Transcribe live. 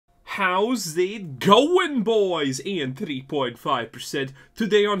How's it going, boys? And 3.5%.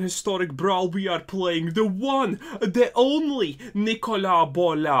 Today on Historic Brawl, we are playing the one, the only Nicolas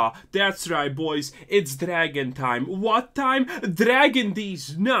Bola. That's right, boys. It's dragon time. What time? Dragon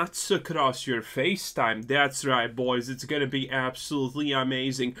these nuts across your face time. That's right, boys. It's gonna be absolutely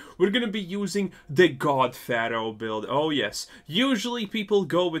amazing. We're gonna be using the God Pharaoh build. Oh, yes. Usually people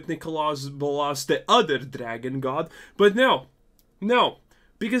go with Nicolas Bolas, the other dragon god. But no. No.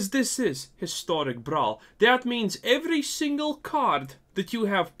 Because this is Historic Brawl. That means every single card that you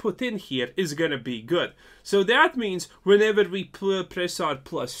have put in here is gonna be good. So that means whenever we press our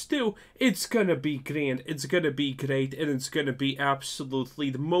 +2, it's gonna be grand, it's gonna be great, and it's gonna be absolutely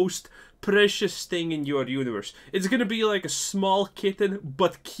the most precious thing in your universe. It's gonna be like a small kitten,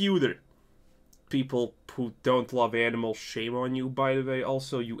 but cuter. People who don't love animals, shame on you, by the way.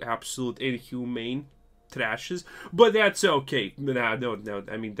 Also, you absolute inhumane trashes, but that's okay. No,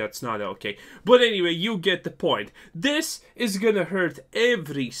 I mean, that's not okay. But anyway, you get the point. This is gonna hurt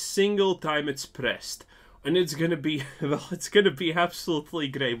every single time it's pressed. And it's gonna be, well, it's gonna be absolutely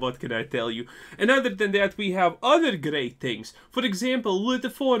great, what can I tell you? And other than that, we have other great things. For example,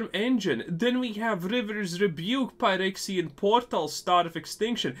 Lithiform Engine. Then we have River's Rebuke, Pyrexian Portal, Star of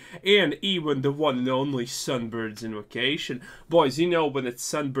Extinction, and even the one and only Sunbird's Invocation. Boys, you know when it's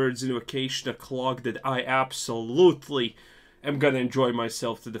Sunbird's Invocation, a clock that I absolutely am gonna enjoy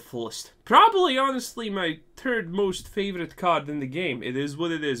myself to the fullest. Probably, honestly, my third most favorite card in the game. It is what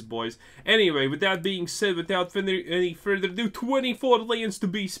it is, boys. Anyway, with that being said, without any further ado, 24 lands to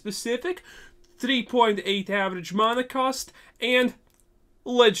be specific, 3.8 average mana cost, and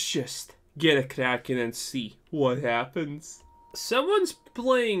let's just get a cracking and see what happens. Someone's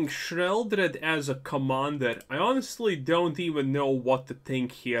playing Sheldred as a commander. I honestly don't even know what to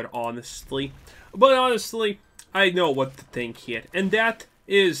think here, honestly. But honestly, I know what to think here, and that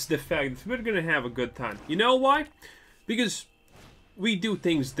is the fact that we're gonna have a good time. You know why? Because we do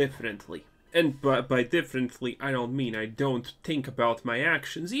things differently. And by differently, I don't mean I don't think about my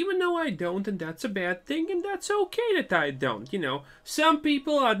actions, even though I don't, and that's a bad thing, and that's okay that I don't, you know. Some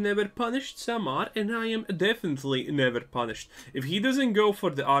people are never punished, some are, and I am definitely never punished. If he doesn't go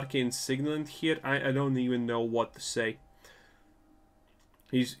for the Arcane Signalant here, I don't even know what to say.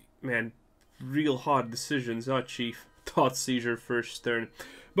 He's, man, real hard decisions, huh, Chief? Thought seizure first turn.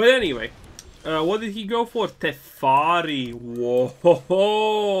 But anyway, what did he go for? Teferi. Whoa.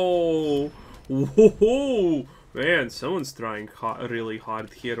 Whoa. Man, someone's trying really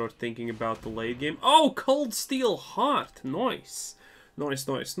hard here or thinking about the late game. Oh, Cold Steel Heart. Nice. Nice,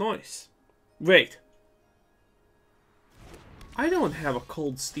 nice, nice. Wait. I don't have a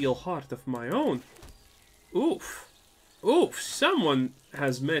Cold Steel Heart of my own. Oof. Oof, someone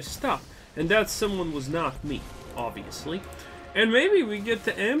has messed up. And that someone was not me, obviously. And maybe we get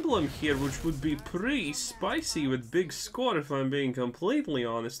the emblem here, which would be pretty spicy with big score, if I'm being completely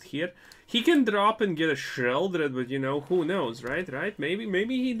honest here. He can drop and get a Sheldred, but you know, who knows, right?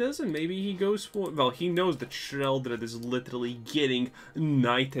 Maybe he doesn't. Maybe he goes for... Well, he knows that Sheldred is literally getting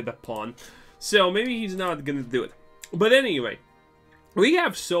knighted upon. So maybe he's not gonna do it. But anyway, we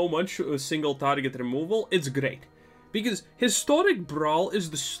have so much single target removal, it's great. Because Historic Brawl is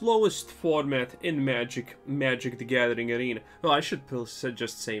the slowest format in Magic the Gathering Arena. Well, I should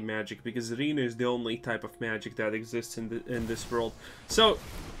just say Magic, because Arena is the only type of Magic that exists in this world. So,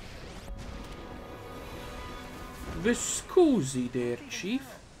 Viscusi there, Chief.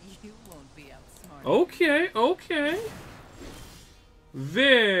 Okay, okay.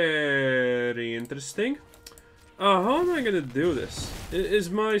 Very interesting. How am I gonna do this? Is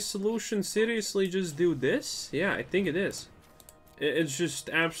my solution seriously just do this? Yeah, I think it is. It's just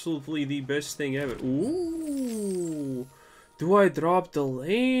absolutely the best thing ever. Ooh. Do I drop the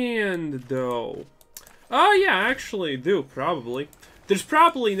land, though? Oh, yeah, actually I do, probably. There's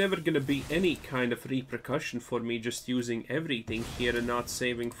probably never gonna be any kind of repercussion for me just using everything here and not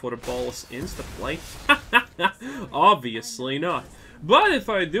saving for a Balls insta-play. Obviously not. But if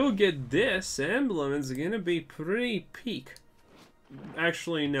I do get this emblem, it's gonna be pretty peak.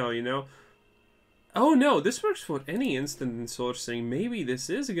 Actually, no, you know. Oh no, this works for any instant in sourcing. Maybe this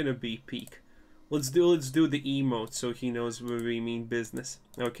is gonna be peak. Let's do the emote so he knows when we mean business.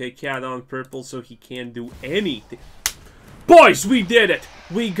 Okay, cat on purple so he can't do anything. Boys, we did it!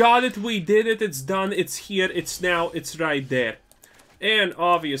 We got it, we did it, it's done, it's here, it's now, it's right there. And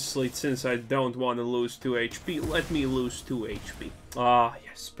obviously, since I don't want to lose 2 HP, let me lose 2 HP. Ah,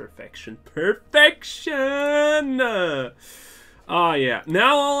 yes, perfection. Perfection! Ah, yeah.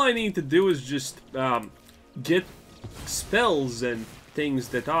 Now all I need to do is just get spells and things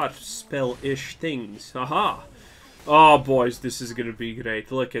that are spell-ish things. Haha. Oh, boys, this is gonna be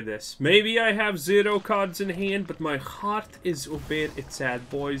great. Look at this. Maybe I have 0 cards in hand, but my heart is where it's at,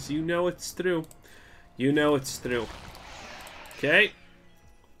 boys. You know it's true. You know it's true. Okay.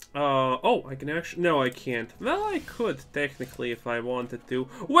 Oh, I can actually... No, I can't. Well, I could, technically, if I wanted to.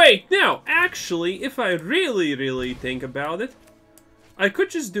 Wait, no! Actually, if I really think about it, I could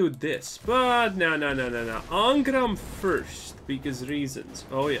just do this. But, no. Engram first, because reasons.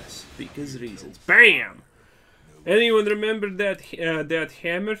 Oh, yes, because reasons. Bam! Anyone remember that that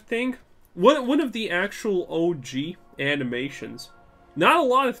hammer thing? One of the actual OG animations. Not a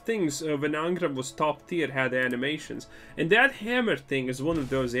lot of things when Engram was top tier had animations, and that hammer thing is one of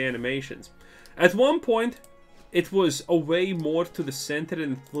those animations. At one point, it was away more to the center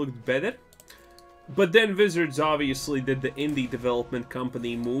and it looked better, but then Wizards obviously did the indie development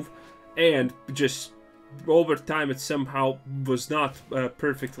company move, and just over time it somehow was not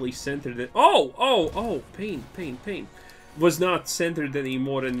perfectly centered. Oh, pain. Was not centered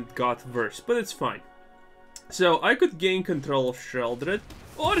anymore and it got worse, but it's fine. So, I could gain control of Sheldred,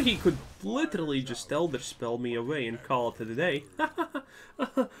 or he could literally just Elder Spell me away and call it a day.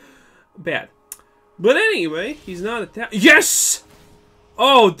 Bad. But anyway, he's not attacked. Yes!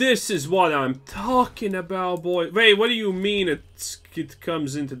 Oh, this is what I'm talking about, boy. Wait, what do you mean it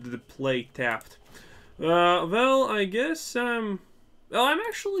comes into the play tapped? Well, I guess, well, I'm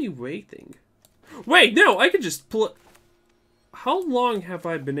actually waiting. Wait, no, I could just play... How long have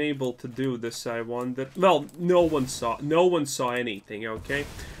I been able to do this, I wonder? Well, no one saw anything, okay?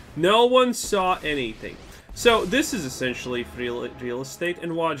 No one saw anything. So, this is essentially free real estate,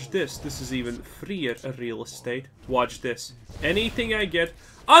 and watch this. This is even freer real estate. Watch this. Anything I get...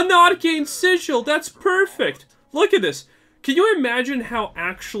 An Arcane Sigil! That's perfect! Look at this. Can you imagine how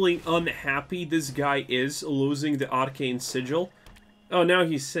actually unhappy this guy is losing the Arcane Sigil? Oh, now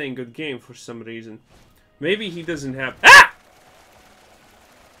he's saying good game for some reason. Maybe he doesn't have... Ah!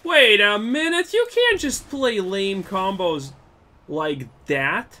 Wait a minute, you can't just play lame combos like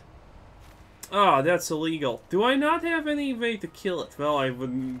that. Oh, that's illegal. Do I not have any way to kill it? Well, I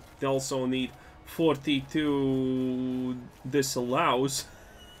would also need 42 disallows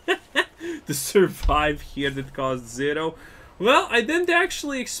to survive here that costs 0. Well, I didn't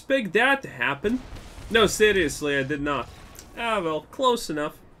actually expect that to happen. No, seriously, I did not. Ah, well, close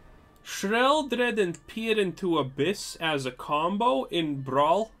enough. Sheldred and Peer into Abyss as a combo in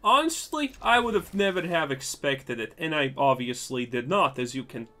Brawl. Honestly, I would have never have expected it, and I obviously did not, as you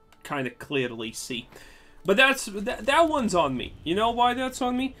can kind of clearly see. But that one's on me. You know why that's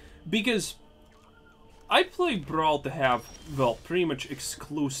on me? Because I play Brawl to have, well, pretty much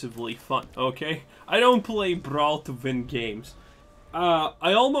exclusively fun, okay? I don't play Brawl to win games.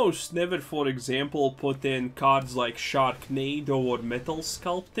 I almost never, for example, put in cards like Sharknado or Metal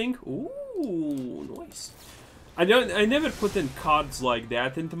Sculpting. Ooh, nice. I never put in cards like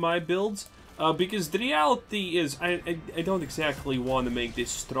that into my builds, because the reality is I don't exactly want to make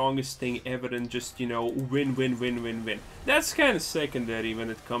this strongest thing ever and just, you know, win. That's kind of secondary when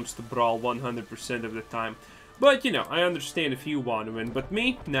it comes to Brawl 100% of the time. But, you know, I understand if you want to win, but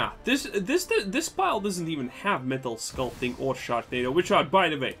me? Nah. This pile doesn't even have Metal Sculpting or Sharknado, which are, by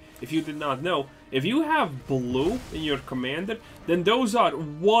the way, if you did not know, if you have blue in your commander, then those are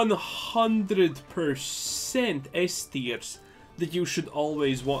 100% S tiers that you should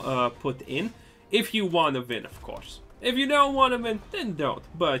always put in, if you want to win, of course. If you don't want to win, then don't.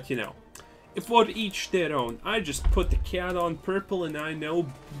 But, you know, for each their own. I just put the cat on purple and I know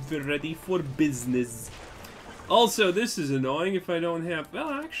we're ready for business. Also, this is annoying if I don't have...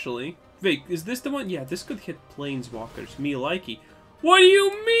 Well, actually... Wait, is this the one? Yeah, this could hit Planeswalkers. Me likey. What do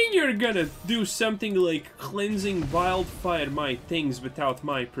you mean you're gonna do something like cleansing wildfire my things without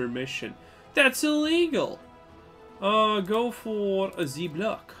my permission? That's illegal. Go for a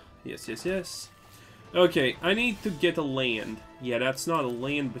Z-block. Yes. Okay, I need to get a land. Yeah, that's not a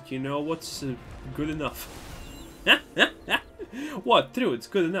land, but you know what's good enough? What? True, it's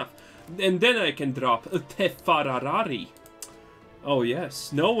good enough. And then I can drop a Tefararari. Oh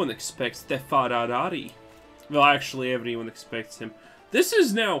yes, no one expects Tefararari. Well, actually, everyone expects him. This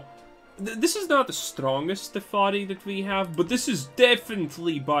is now... This is not the strongest Tefari that we have, but this is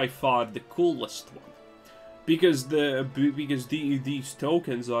definitely by far the coolest one. Because these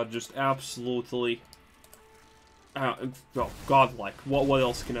tokens are just absolutely... well, godlike. What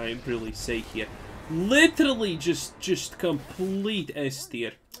else can I really say here? Literally just complete S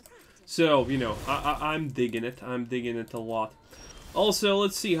tier. So, you know, I'm digging it. I'm digging it a lot. Also,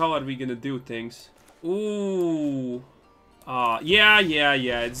 let's see how are we gonna do things. Ooh. Yeah,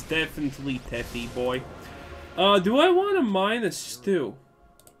 it's definitely Teffy, boy. Do I want a -2?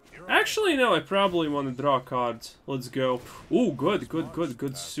 Actually, no, I probably want to draw cards. Let's go. Ooh, good, good, good,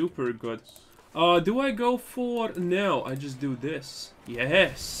 good, super good. Do I go for... No, I just do this.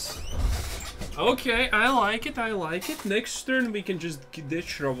 Yes. Okay, I like it, I like it. Next turn we can just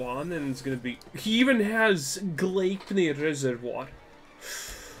ditch Ravan and it's gonna be... He even has Gleipnir Reservoir.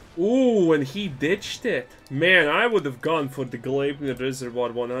 Ooh, and he ditched it. Man, I would have gone for the Gleipnir Reservoir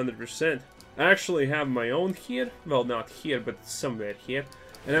 100%. I actually have my own here. Well, not here, but somewhere here.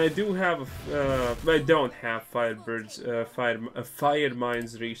 And I do have, I don't have Fire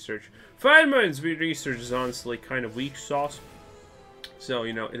Mines Research. Fire Mines Research is honestly kind of weak sauce. So,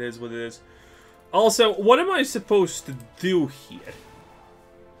 you know, it is what it is. Also, what am I supposed to do here?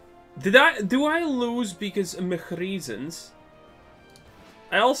 Do I lose because of reasons?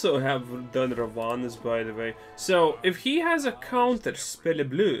 I also have done Ravanas, by the way. So, if he has a counter Spell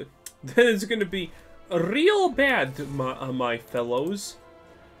Blue, then it's gonna be real bad, my fellows.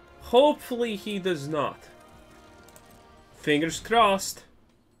 Hopefully he does not. Fingers crossed.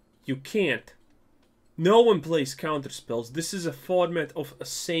 You can't. No one plays counter spells. This is a format of a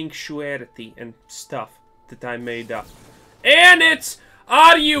sanctuarity and stuff that I made up. And it's...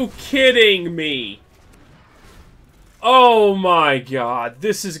 Are you kidding me? Oh my god.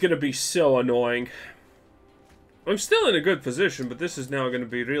 This is gonna be so annoying. I'm still in a good position, but this is now going to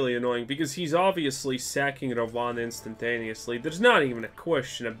be really annoying because he's obviously sacking Ravan instantaneously. There's not even a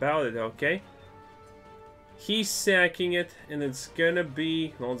question about it, okay? He's sacking it, and it's going to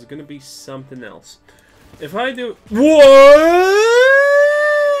be... Well, it's going to be something else. If I do... What?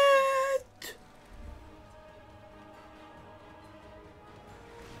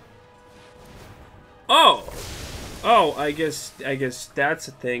 Oh! Oh, I guess that's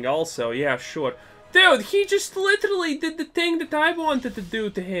a thing also. Yeah, sure. Dude, he just literally did the thing that I wanted to do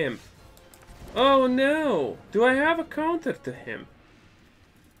to him. Oh no. Do I have a counter to him?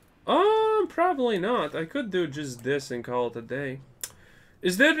 Probably not. I could do just this and call it a day.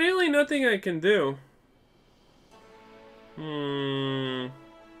 Is there really nothing I can do?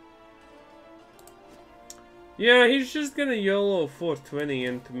 Yeah, he's just gonna YOLO 420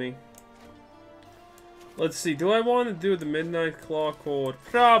 into me. Let's see, do I want to do the Midnight Clock or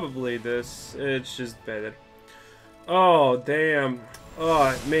probably this? It's just better. Oh, damn.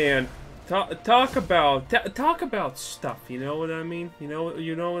 Oh, man. Talk about stuff, you know what I mean? You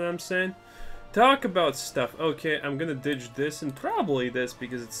know what I'm saying? Talk about stuff. Okay, I'm gonna ditch this and probably this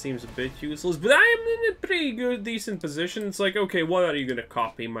because it seems a bit useless, but I am in a pretty good, decent position. It's like, okay, what are you gonna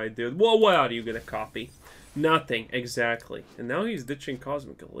copy, my dude? Well, what are you gonna copy? Nothing, exactly. And now he's ditching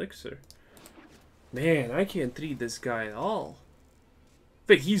Cosmic Elixir. Man, I can't read this guy at all.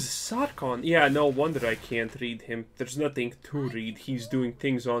 But he's Sarkon. Yeah, no wonder I can't read him. There's nothing to read. He's doing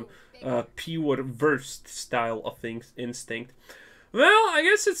things on pure versed style of things, instinct. Well, I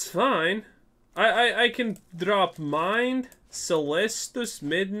guess it's fine. I can drop Mind, Celestus,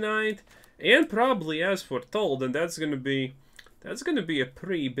 Midnight, and probably As Foretold, and that's gonna be a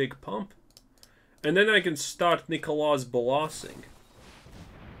pretty big pump. And then I can start Nicholas Bolasing.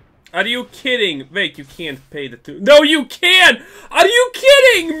 Are you kidding? Wait, you can't pay the 2. No, you can! Are you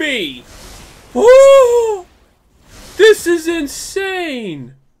kidding me? Oh! This is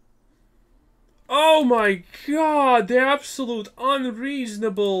insane! Oh my god, the absolute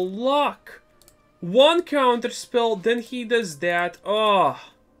unreasonable luck. One counter spell, then he does that. Oh.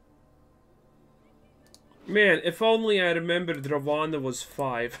 Man, if only I remembered Ravana was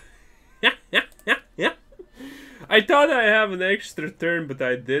 5. I thought I have an extra turn, but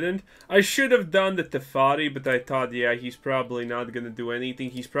I didn't. I should have done the Teferi, but I thought, yeah, he's probably not going to do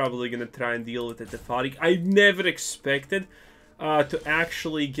anything. He's probably going to try and deal with the Teferi. I never expected to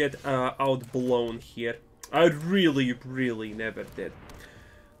actually get outblown here. I really, really never did.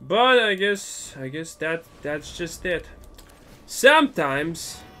 But I guess that's just it.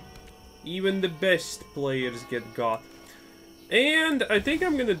 Sometimes, even the best players get got. And I think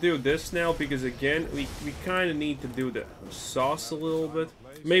I'm gonna do this now because again we kind of need to do the sauce a little bit.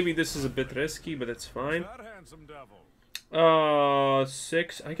 Maybe this is a bit risky, but it's fine.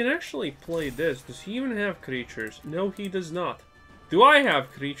 6. I can actually play this. Does he even have creatures? No, he does not. Do I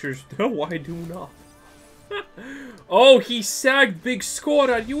have creatures? No, I do not. Oh, he sacked Big Score.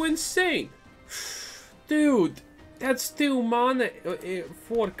 Are you insane? Dude, that's 2 mana,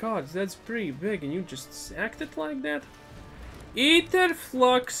 4 cards. That's pretty big, and you just sacked it like that? Ether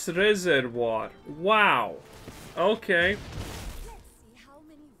Flux Reservoir. Wow. Okay.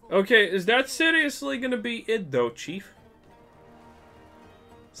 Okay, is that seriously gonna be it though, Chief?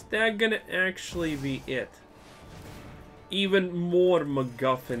 Is that gonna actually be it? Even more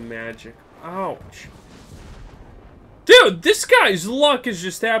MacGuffin magic. Ouch. Dude, Dude, this guy's luck is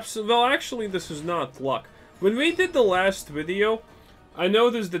just absolute. Well, actually, this is not luck. When we did the last video, I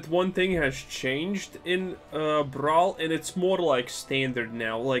noticed that one thing has changed in Brawl, and it's more like standard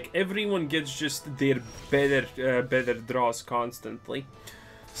now. Like, everyone gets just their better draws constantly.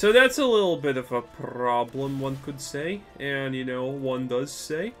 So that's a little bit of a problem, one could say. And, you know, one does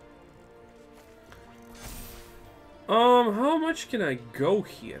say. How much can I go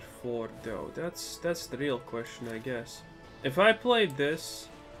here for, though? That's the real question, I guess. If I played this...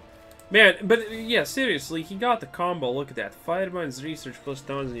 Man, but yeah, seriously, he got the combo. Look at that. Firebind's research plus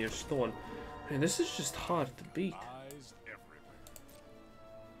downs in your stone. Man, this is just hard to beat.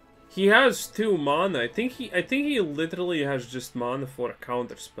 He has 2 mana. I think he literally has just mana for a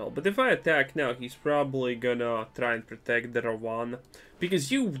counter spell. But if I attack now, he's probably gonna try and protect the Ravana.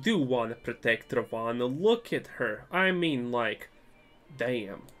 Because you do want to protect Ravana. Look at her. I mean, like,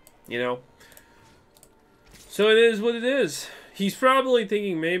 damn. You know? So it is what it is. He's probably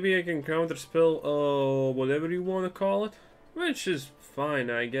thinking maybe I can counterspell, whatever you want to call it. Which is fine,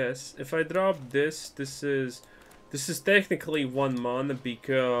 I guess. If I drop this, this is technically 1 mana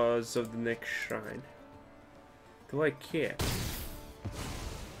because of the next shrine. Do I care?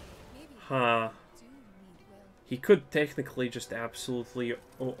 Huh. He could technically just absolutely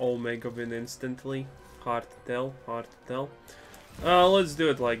Omega win instantly. Hard to tell, hard to tell. Let's do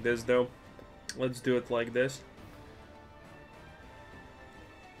it like this, though. Let's do it like this.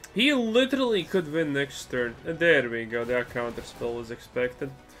 He literally could win next turn. There we go, that counterspell was expected.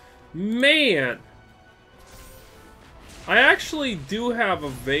 Man! I actually do have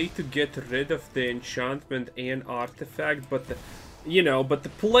a way to get rid of the enchantment and artifact, but the, you know, but the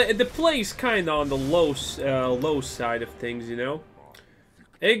play's kind of on the low side of things, you know.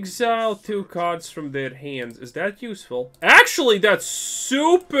 Exile 2 cards from their hands. Is that useful? Actually, that's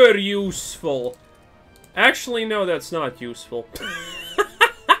super useful. Actually, no, that's not useful.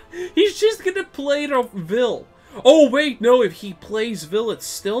 He's just gonna play Vil. Oh, wait, no, if he plays Vil, it's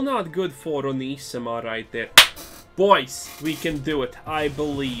still not good for Onisama right there. Boys, we can do it, I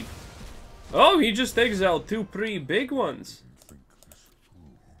believe. Oh, he just exiled 2 pretty big ones.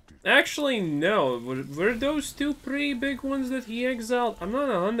 Actually, no. Were those 2 pretty big ones that he exiled? I'm not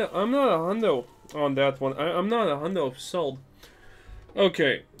a hundo on that one. I'm not a hundo sold.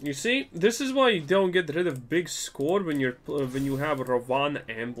 Okay, you see, this is why you don't get rid of big score when you have a Ravana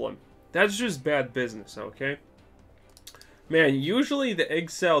emblem. That's just bad business, okay? Man, usually the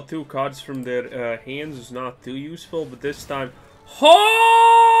exile 2 cards from their hands is not too useful, but this time,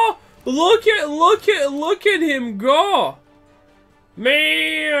 oh! Look at him go!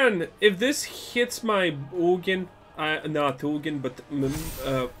 Man, if this hits my Ugin, not Ugin, but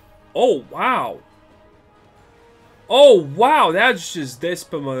oh wow. Oh, wow, that's just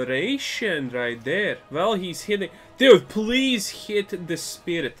desperation right there. Well, he's hitting... Dude, please hit the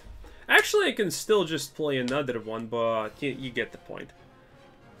spirit. Actually, I can still just play another one, but you get the point.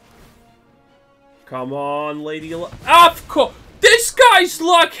 Come on, lady... Of course! This guy's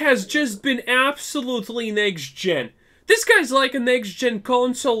luck has just been absolutely next-gen. This guy's like a next-gen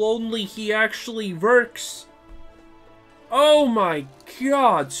console, only he actually works. Oh my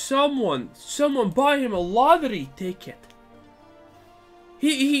god, someone buy him a lottery ticket.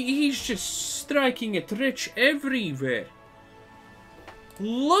 He's just striking it rich everywhere.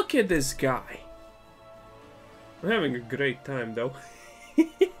 Look at this guy. I'm having a great time though.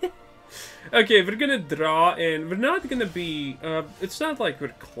 Okay, we're gonna draw and we're not gonna be, it's not like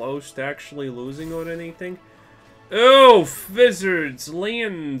we're close to actually losing or anything. Oh, wizards,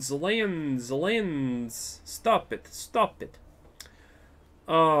 lands. Stop it, stop it.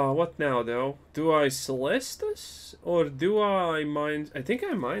 What now, though? Do I Celestus? Or do I Mind... I think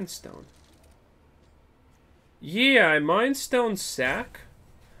I Mind Stone. Yeah, I Mind Stone Sack.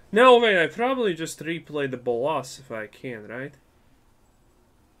 No, wait, I probably just replay the Bolas if I can, right?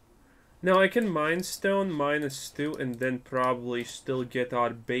 No, I can Mind Stone, -2, and then probably still get our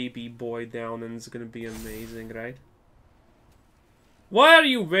baby boy down, and it's gonna be amazing, right? What are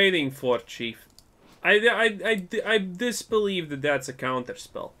you waiting for, Chief? I disbelieve that that's a counter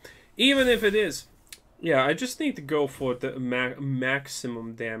spell. Even if it is. Yeah, I just need to go for the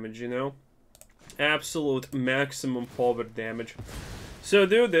maximum damage, you know? Absolute maximum power damage. So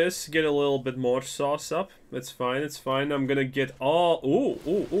do this, get a little bit more sauce up. That's fine, it's fine. I'm gonna get all...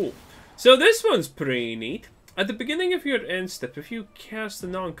 Ooh. So this one's pretty neat. At the beginning of your end step, if you cast a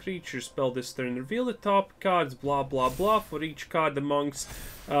non-creature spell this turn, reveal the top cards, blah blah blah, for each card amongst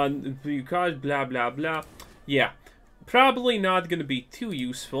you cards, blah blah blah. Yeah, probably not gonna be too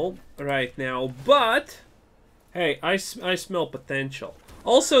useful right now, but hey, I smell potential.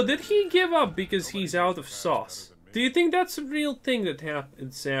 Also, did he give up because he's out of sauce? Do you think that's a real thing that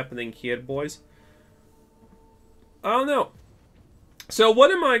is happening here, boys? I don't know. So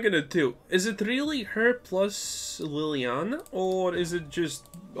what am I gonna do? Is it really her plus Liliana, or is it just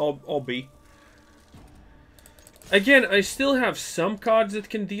Obi? Again, I still have some cards that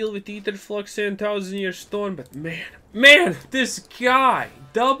can deal with Ether Flux and Thousand Year Storm, but man, this guy,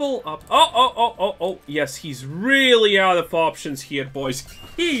 double up. Oh, yes, he's really out of options here, boys.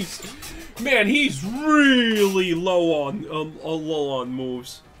 He's really low on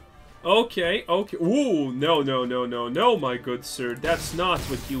moves. Okay. Ooh, no, my good sir. That's not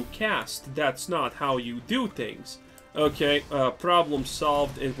what you cast. That's not how you do things. Okay, problem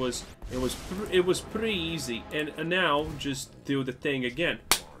solved. It was pretty easy. And now just do the thing again.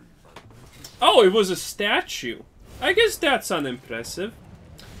 Oh, it was a statue. I guess that's unimpressive.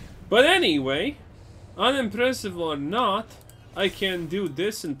 But anyway, unimpressive or not, I can do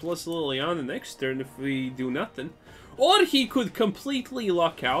this and plus Liliana next turn if we do nothing. Or he could completely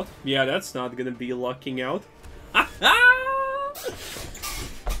luck out. Yeah, that's not gonna be lucking out.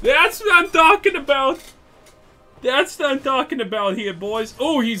 That's what I'm talking about. That's what I'm talking about here, boys.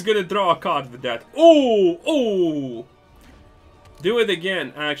 Oh, he's gonna draw a card with that. Oh. Do it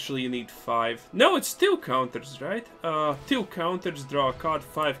again. Actually, you need 5. No, it's 2 counters, right? 2 counters, draw a card,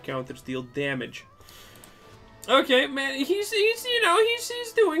 5 counters, deal damage. Okay, man, he's you know,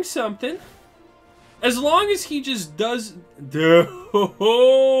 he's doing something. As long as he just does... Dude.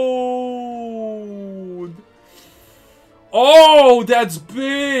 Oh, that's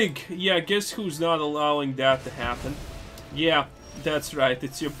big! Yeah, guess who's not allowing that to happen? Yeah, that's right,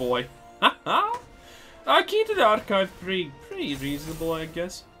 it's your boy. Key to the archive, pretty reasonable, I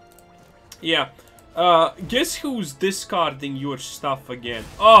guess. Yeah. Guess who's discarding your stuff again?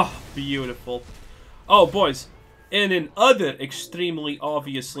 Oh, beautiful. Oh, boys. And in other extremely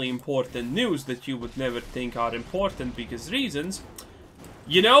obviously important news that you would never think are important because reasons,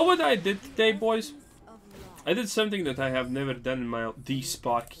 you know what I did today, boys? I did something that I have never done in my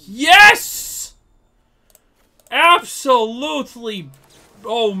D-Spark. Yes! Absolutely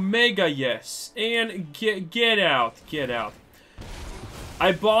omega yes. And get out.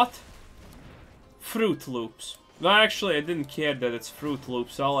 I bought Fruit Loops. Well, actually, I didn't care that it's Fruit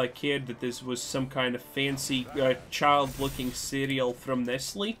Loops. All I cared that this was some kind of fancy, child-looking cereal from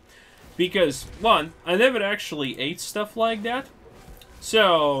Nestle. Because, one, I never actually ate stuff like that.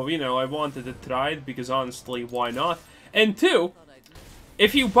 So, you know, I wanted to try it because, honestly, why not? And two,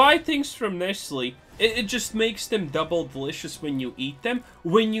 if you buy things from Nestle, it just makes them double delicious when you eat them.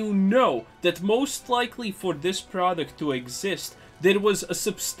 When you know that most likely for this product to exist, there was a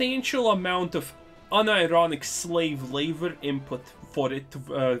substantial amount of unironic slave labor input for it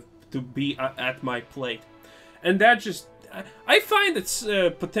to be at my plate. And that just... I find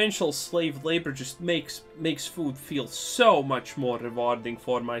that potential slave labor just makes food feel so much more rewarding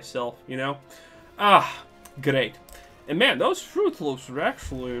for myself, you know? Ah, great. And man, those Fruit Loops are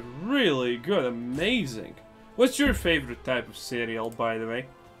actually really good, amazing. What's your favorite type of cereal, by the way?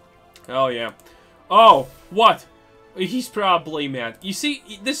 Oh, yeah. Oh, what? He's probably mad. You see,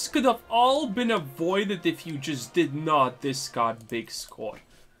 this could have all been avoided if you just did not discard Big Score.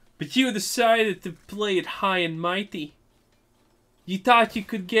 But you decided to play it high and mighty. You thought you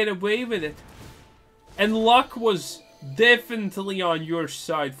could get away with it. And luck was definitely on your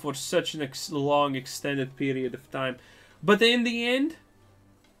side for such an long extended period of time. But in the end,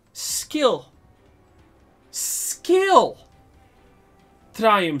 skill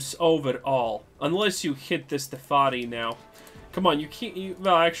triumphs over all. Unless you hit this Teferi now. Come on, you can't...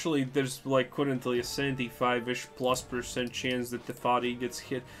 well, actually, there's like currently a 75-ish +% chance that Teferi gets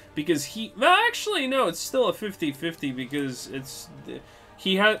hit. Because he... well, actually, no, it's still a 50-50 because it's...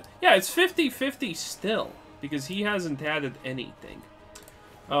 he had... yeah, it's 50-50 still. Because he hasn't added anything.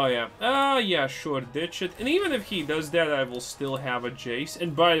 Oh, yeah. Oh, yeah, sure, ditch it. And even if he does that, I will still have a Jace.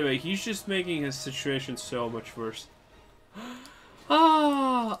 And by the way, he's just making his situation so much worse.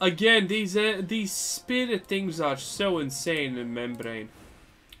 Ah, again, these spirit things are so insane in Membrane.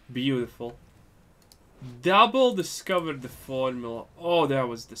 Beautiful. Double discovered the formula. Oh, that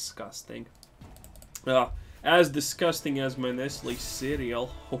was disgusting. As disgusting as my Nestle cereal.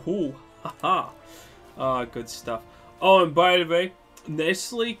 Hoo-hoo. Haha. Ah, good stuff. Oh, and by the way,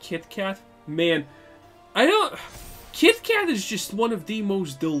 Nestle Kit Kat, man, Kit Kat is just one of the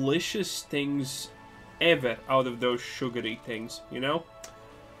most delicious things ever out of those sugary things, you know?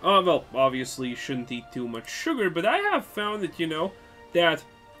 Well, obviously you shouldn't eat too much sugar, but I have found that, you know, that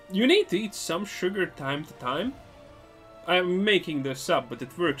you need to eat some sugar time to time. I'm making this up, but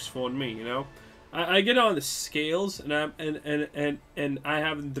it works for me, you know? I get on the scales, and I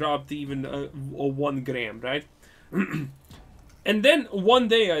haven't dropped even a 1 gram, right? And then one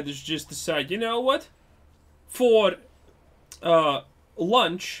day I just decide, you know what? For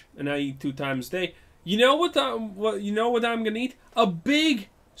lunch, and I eat 2 times a day. You know what I'm gonna eat? A big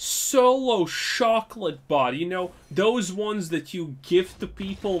solo chocolate bar. You know, those ones that you give to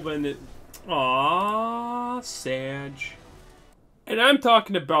people when it... Aww, Sag. And I'm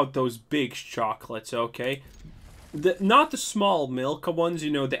talking about those big chocolates, okay? Not the small Milka ones,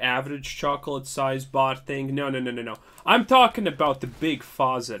 you know, the average chocolate size bar thing. No. I'm talking about the big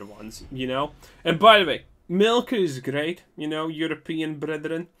Fazer ones, you know? And by the way, Milka is great, you know, European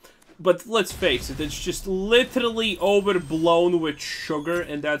brethren. But let's face it, it's just literally overblown with sugar,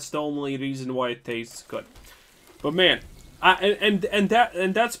 and that's the only reason why it tastes good. But man,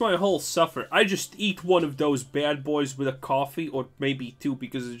 that's my whole suffer. I just eat one of those bad boys with a coffee, or maybe 2,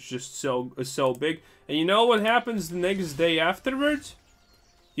 because it's just so big. And you know what happens the next day afterwards?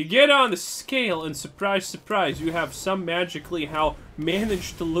 You get on the scale, and surprise, surprise, you have some magically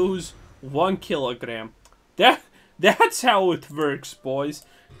managed to lose 1 kilogram. That's how it works, boys.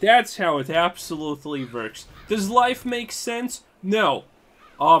 That's how it absolutely works. Does life make sense? No.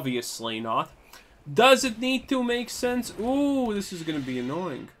 Obviously not. Does it need to make sense? Ooh, this is gonna be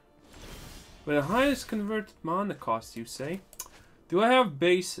annoying. But the highest converted mana cost, you say? Do I have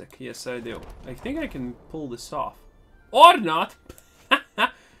basic? Yes, I do. I think I can pull this off. Or not.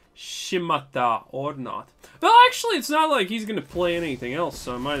 Shimata. Or not. Well, actually, it's not like he's gonna play anything else,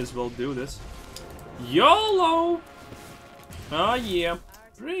 so I might as well do this. YOLO! Oh, yeah.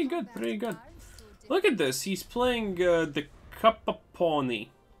 Pretty good, pretty good. Look at this. He's playing the Kappa Pony.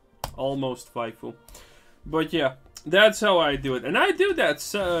 Almost waifu. But yeah, that's how I do it. And I do that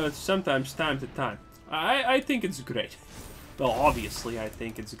sometimes, time to time. I think it's great. Well, obviously, I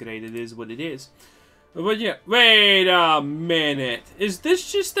think it's great. It is what it is. But yeah, wait a minute. Is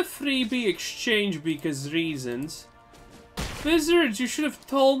this just a freebie exchange because reasons? Wizards, you should have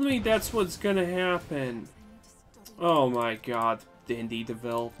told me that's what's gonna happen. Oh my god, indie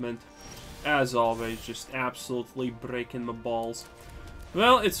development. As always, just absolutely breaking my balls.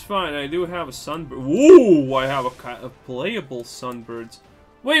 Well, it's fine. I do have a sunbird. Whoa, I have a playable sunbirds.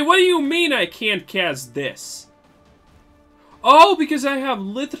 Wait, what do you mean I can't cast this? Oh, because I have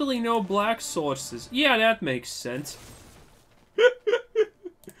literally no black sources. Yeah, that makes sense.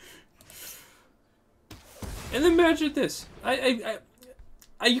 And imagine this.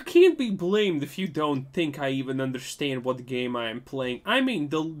 You can't be blamed if you don't think I even understand what game I am playing. I mean,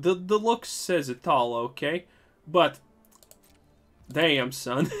 the look says it all, okay? But, damn,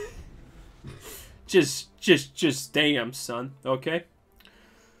 son. just damn, son, okay?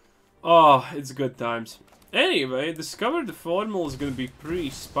 Oh, it's good times. Anyway, discover the formula is gonna be pretty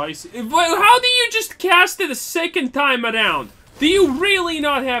spicy. How do you just cast it a second time around? Do you really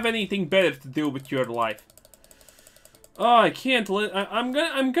not have anything better to do with your life? Oh, I can't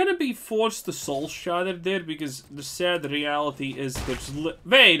I'm gonna be forced to Soul Shatter there because the sad reality is there's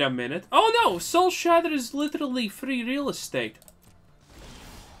wait a minute. Oh no, Soul Shatter is literally free real estate.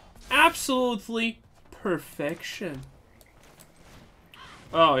 Absolutely perfection.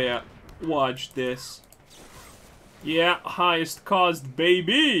 Oh yeah, watch this. Yeah, highest cost,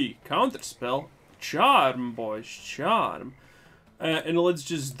 baby! Counterspell. Charm, boys, charm. And let's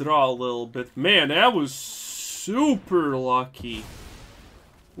just draw a little bit. Man, that was super lucky.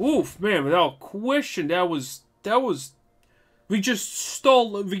 Oof, man, without question, that was... We just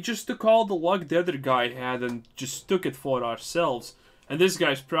took all the luck the other guy had and just took it for ourselves. And this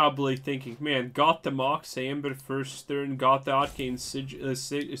guy's probably thinking, man, got the Mox Amber first turn, got the Arcane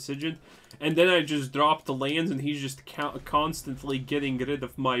Sigil, and then I just dropped the lands and he's just constantly getting rid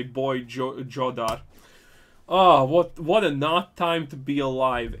of my boy Jodar. Oh, what a not time to be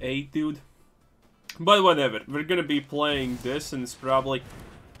alive, eh, dude? But whatever, we're gonna be playing this and it's probably...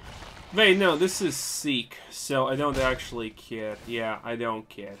 Wait, no, this is Seek, so I don't actually care. Yeah, I don't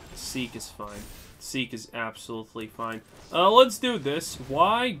care. Seek is fine. Seek is absolutely fine. Let's do this.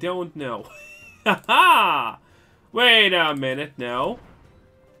 Why? Don't know. Haha! Wait a minute, no.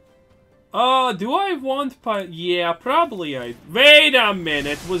 Do I want yeah, probably I... Wait a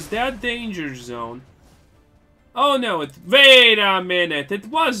minute, was that Danger Zone? Oh no, wait a minute, it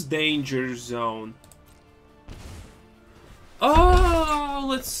was Danger Zone. Oh,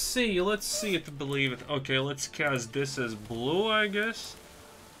 let's see if I believe it. Okay, let's cast this as blue, I guess.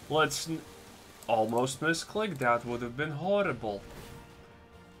 Let's... Almost misclick, that would have been horrible.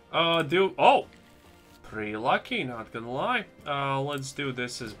 Oh! Pretty lucky, not gonna lie. Let's do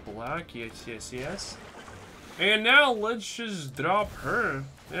this as black, yes. And now, let's just drop her.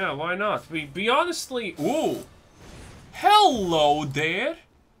 Yeah, why not? Be honestly... Ooh! Hello there!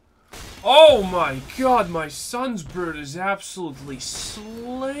 Oh my god, my son's bird is absolutely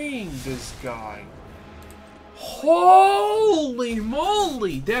slaying this guy. Holy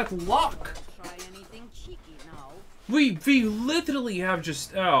moly, that luck! We literally have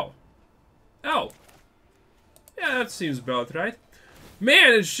just... Oh. Oh. Yeah, that seems about right.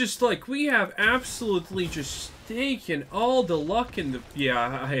 Man, it's just like we have absolutely just taken all the luck in the...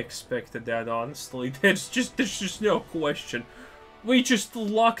 Yeah, I expected that, honestly. There's just no question. We just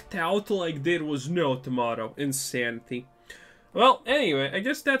lucked out like there was no tomorrow. Insanity. Well, anyway, I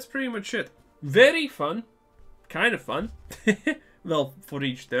guess that's pretty much it. Very fun. Kind of fun. Well, for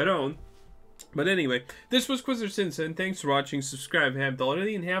each their own. But anyway, this was Quizzer and thanks for watching. Subscribe if you haven't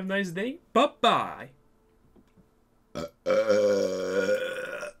already, and have a nice day. Bye-bye.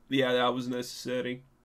 Yeah, that was necessary.